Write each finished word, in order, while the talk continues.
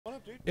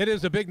It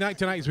is a big night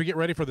tonight as we get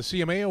ready for the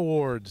CMA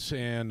Awards.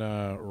 And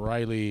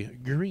Riley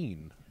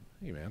Green.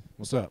 Hey, man.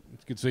 What's up?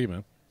 It's good to see you,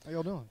 man. How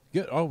y'all doing?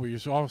 Good. Oh, we're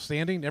all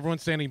standing?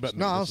 Everyone's standing but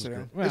no, I'll sit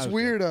down. Well, it's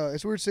weird.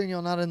 It's weird seeing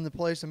y'all not in the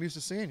place I'm used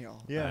to seeing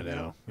y'all. Yeah, I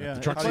know. Yeah.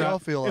 The truck's How do y'all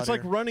feel? It's out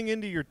like here? running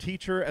into your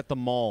teacher at the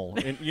mall.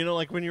 And you know,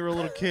 like when you were a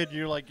little kid,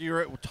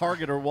 you're at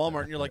Target or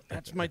Walmart, and you're like,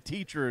 "That's my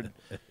teacher." And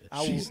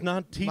she's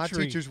not teaching. My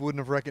teachers wouldn't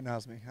have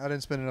recognized me. I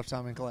didn't spend enough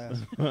time in class.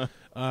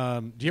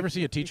 Do you ever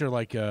see a teacher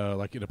like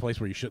in a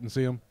place where you shouldn't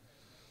see them?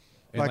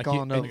 Like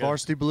on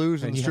Varsity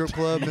Blues in the strip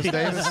club, Miss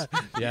Davis.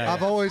 Yeah,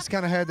 I've always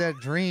kind of had that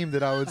dream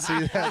that I would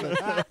see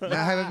that. But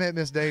I haven't met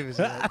Miss Davis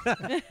yet.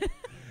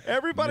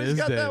 Everybody's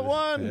got that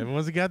one.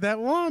 Everyone's got that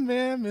one,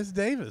 man. Miss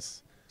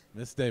Davis.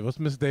 Miss Davis. What's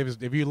Miss Davis?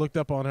 Have you looked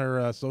up on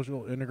her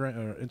social Instagram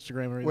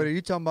or anything? Wait, are you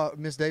talking about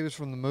Miss Davis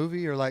from the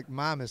movie or like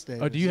my Miss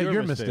Davis? Oh, do you have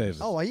your Miss Davis?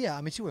 Oh, yeah.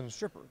 I mean, she wasn't a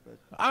stripper. But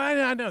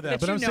I know that,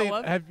 but I'm saying,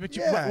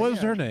 what was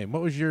her name?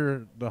 What was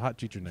the hot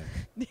teacher name?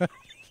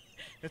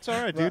 It's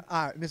all right, dude.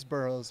 Miss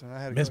Burroughs. I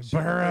had Miss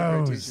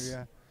Burroughs. Great teacher,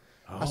 yeah.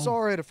 Oh. I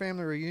saw her at a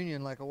family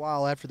reunion like a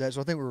while after that,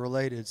 so I think we're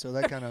related. So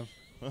that kind of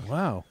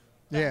wow.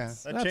 Yeah,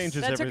 that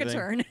changes everything. That took a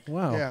turn.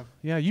 Wow.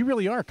 Yeah, you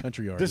really are a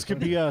country artist. This could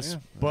be us,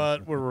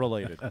 but we're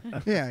related.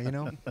 Yeah, you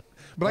know.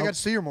 But I got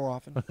to see her more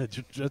often. That's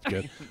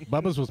good.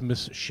 Bubba's was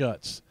Miss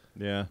Schutz.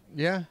 Yeah.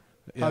 Yeah.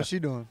 How's she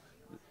doing?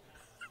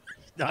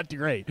 Not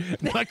great.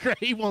 Not great.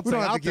 He won't we say.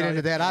 don't have to get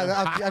into that.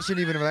 I shouldn't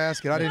even have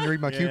asked it. I didn't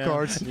read my cue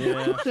cards.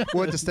 Yeah.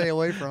 What to stay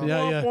away from.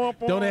 Yeah.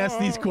 Don't ask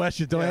these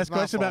questions. Don't ask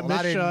questions about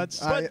Miss Schutz.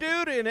 But,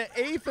 dude, in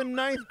 8th and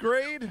 9th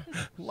grade,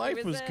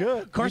 life was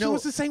good. Carson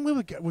was the same way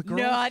with girls?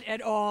 Not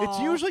at all. It's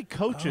usually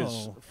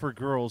coaches for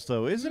girls,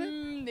 though, isn't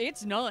it?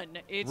 It's none.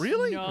 It's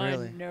really?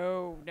 None.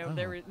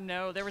 Really?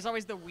 No. There was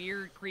always the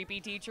weird, creepy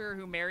teacher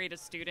who married a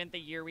student the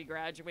year we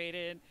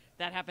graduated.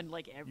 That happened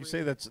like every. You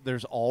say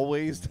there's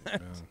always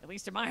that? At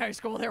least in my high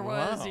school there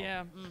was,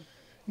 yeah. You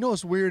know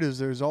what's weird is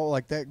there's all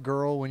like that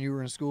girl when you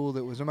were in school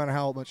that was, no matter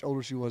how much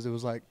older she was, it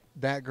was like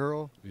that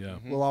girl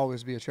will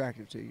always be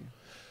attractive to you.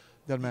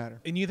 Doesn't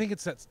matter. And you think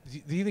it's that?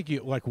 Do you think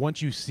you like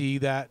once you see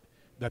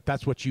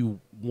that's what you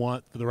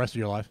want for the rest of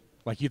your life?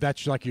 Like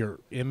that's like your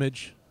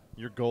image,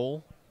 your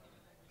goal.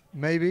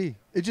 Maybe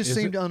it just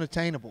seemed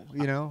unattainable.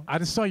 You know. I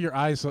just saw your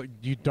eyes. Like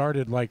you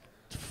darted like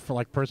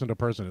person to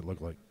person. It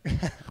looked like.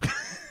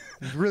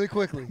 Really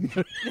quickly.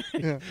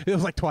 Yeah. It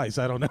was like twice.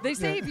 I don't know. They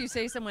say if you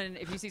see someone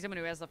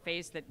who has a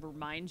face that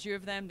reminds you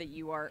of them, that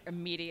you are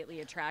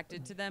immediately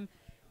attracted to them,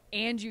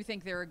 and you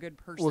think they're a good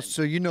person. Well,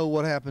 so you know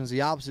what happens.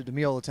 The opposite to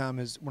me all the time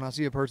is when I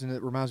see a person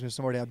that reminds me of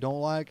somebody I don't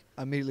like,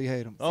 I immediately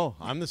hate them. Oh,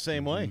 I'm the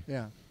same way.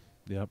 Yeah.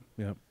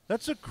 Yep.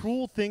 That's a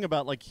cruel thing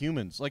about like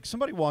humans. Like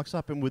somebody walks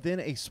up and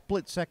within a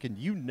split second,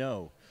 you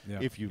know.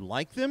 Yep. If you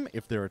like them,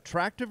 if they're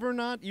attractive or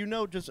not, you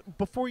know just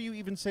before you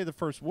even say the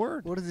first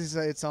word. What does he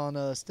say? It's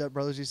on Step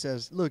Brothers. He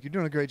says, "Look, you're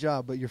doing a great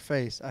job, but your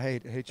face, I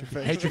hate your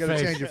face. Hate your you gotta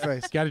face. change your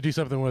face. Got to do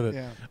something with it."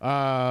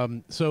 Yeah.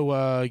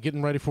 So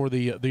getting ready for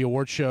the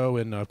award show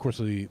and of course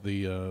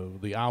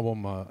the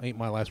album Ain't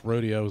My Last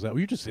Rodeo. Is that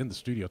you're just in the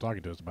studio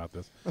talking to us about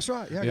this? That's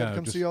right. Yeah, I got to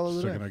come see y'all the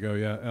other day.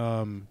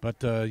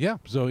 Ago, yeah.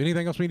 So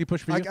anything else we need to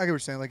push for you? I get what you're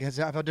saying. Like, have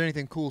I done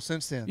anything cool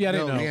since then? Yeah,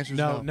 no. The answer's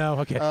no. No.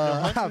 Okay.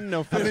 I've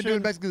been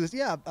doing basically this.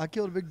 Yeah, I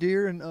killed a big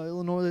deer in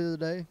Illinois the other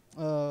day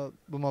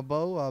with my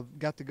bow. I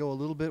got to go a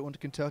little bit. Went to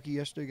Kentucky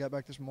yesterday. Got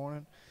back this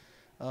morning.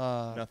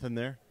 Nothing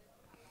there.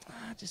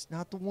 Just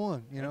not the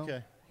one. You know.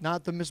 Okay.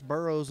 Not the Miss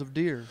Burroughs of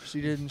deer.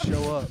 She didn't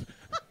show up.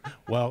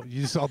 Well,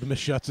 you saw the Miss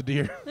Schutz of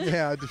deer.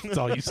 Yeah. That's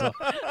all you saw.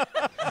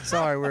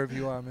 Sorry, wherever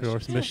you are,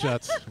 Miss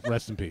Schutz.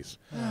 Rest in peace.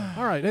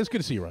 All right, it's good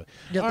to see you, Riley.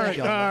 Yeah, all right,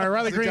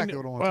 Riley That's Green. exactly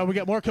what I want. We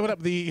got more coming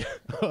up. The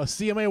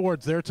CMA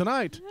Awards there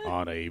tonight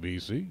on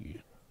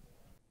ABC.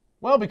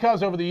 Well,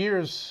 because over the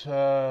years,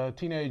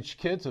 teenage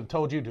kids have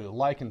told you to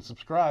like and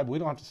subscribe, we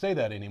don't have to say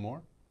that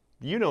anymore.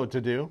 You know what to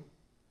do.